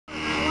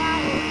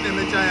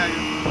me China.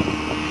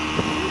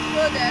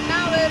 So there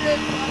now we're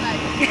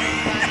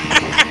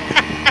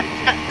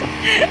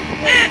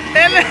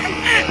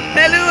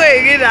Tell you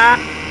again, huh?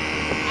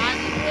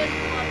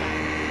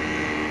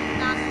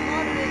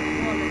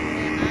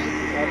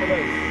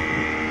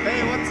 Hey,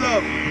 what's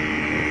up?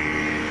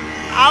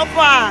 How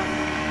far?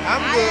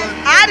 I'm good.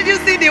 How did you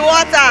see the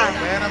water?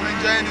 Man, I'm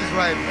enjoying this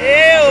ride.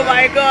 Oh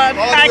my God.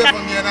 All the way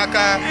from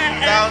Yenaka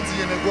down to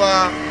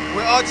Yenagua.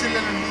 We're all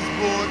chilling in this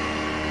boat.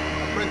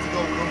 I pray to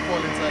God we don't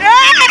fall inside.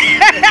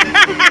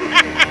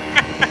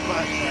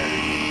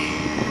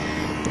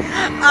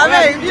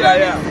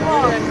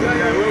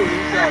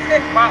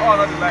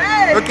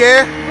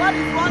 Okay,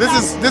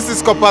 this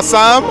is Copper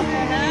Sam,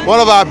 one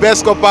of our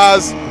best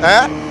coppers.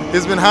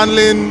 He's been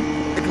handling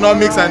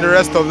economics and the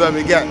rest of them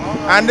again.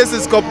 And this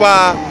is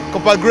Copper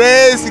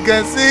Grace. You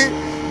can see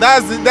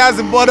that's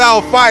the mother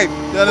of 5.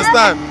 You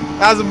understand?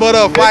 That's the mother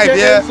of 5.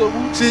 Yeah,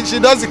 she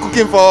does the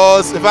cooking for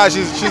us. In fact,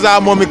 she's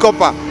our mommy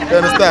copper. You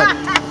understand?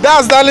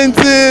 That's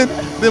Darlington,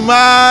 the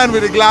man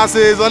with the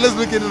glasses, always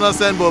looking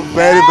innocent but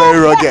very, very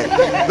rugged.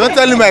 Don't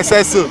tell him I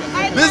said so.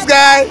 This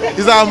guy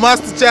is our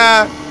master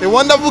child, a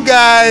wonderful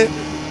guy.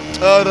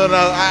 Oh no,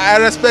 I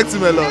respect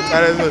him a lot.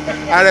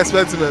 I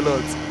respect him a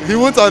lot. You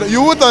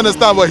won't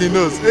understand, but he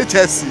knows.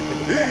 HSC.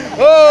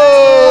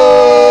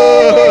 Oh,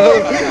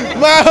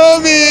 my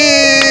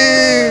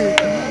homie.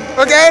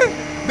 Okay,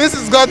 this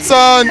is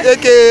Godson,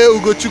 aka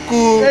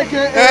Ugochukwu.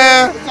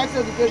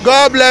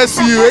 God bless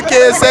you,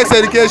 aka Sex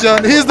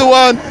Education. He's the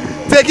one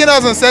taking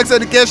us on sex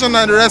education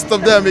and the rest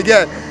of them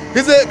again.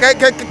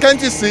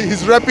 Can't you see?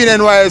 He's repping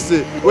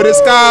NYSC with his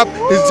scarf,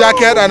 his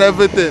jacket, and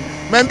everything.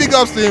 Man, big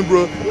ups to him,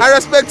 bro. I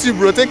respect you,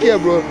 bro. Take care,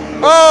 bro.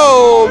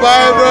 Oh,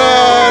 my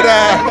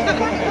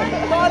brother.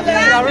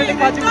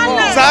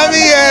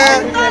 Sammy,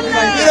 yeah.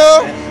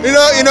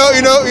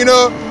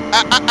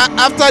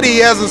 After the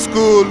years in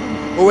school,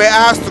 we were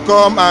asked to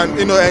come and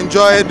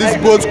enjoy this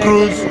boat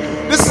cruise.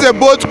 This is a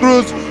boat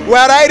cruise. We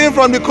are riding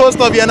from the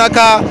coast of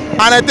Yenaka,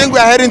 and I think we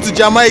are heading to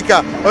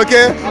Jamaica.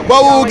 Okay,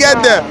 but we will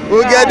get there.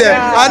 We'll get there.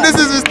 And this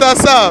is Mr.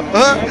 Sam.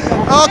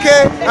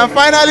 Okay, and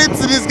finally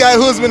to this guy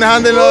who's been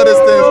handling all these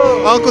things.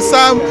 Uncle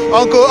Sam,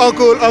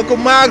 Uncle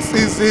Max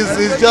is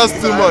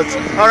just too much.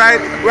 All right,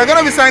 we're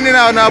gonna be signing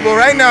out now, but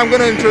right now I'm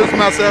gonna introduce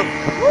myself.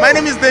 My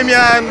name is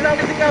Damian.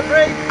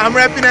 I'm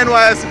repping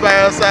NYSC by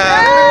your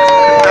side.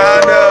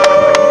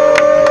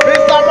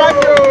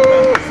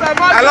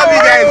 And I love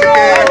you guys,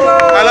 okay?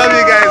 I love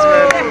you guys,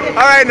 man.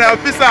 All right now,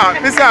 peace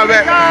out,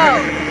 man.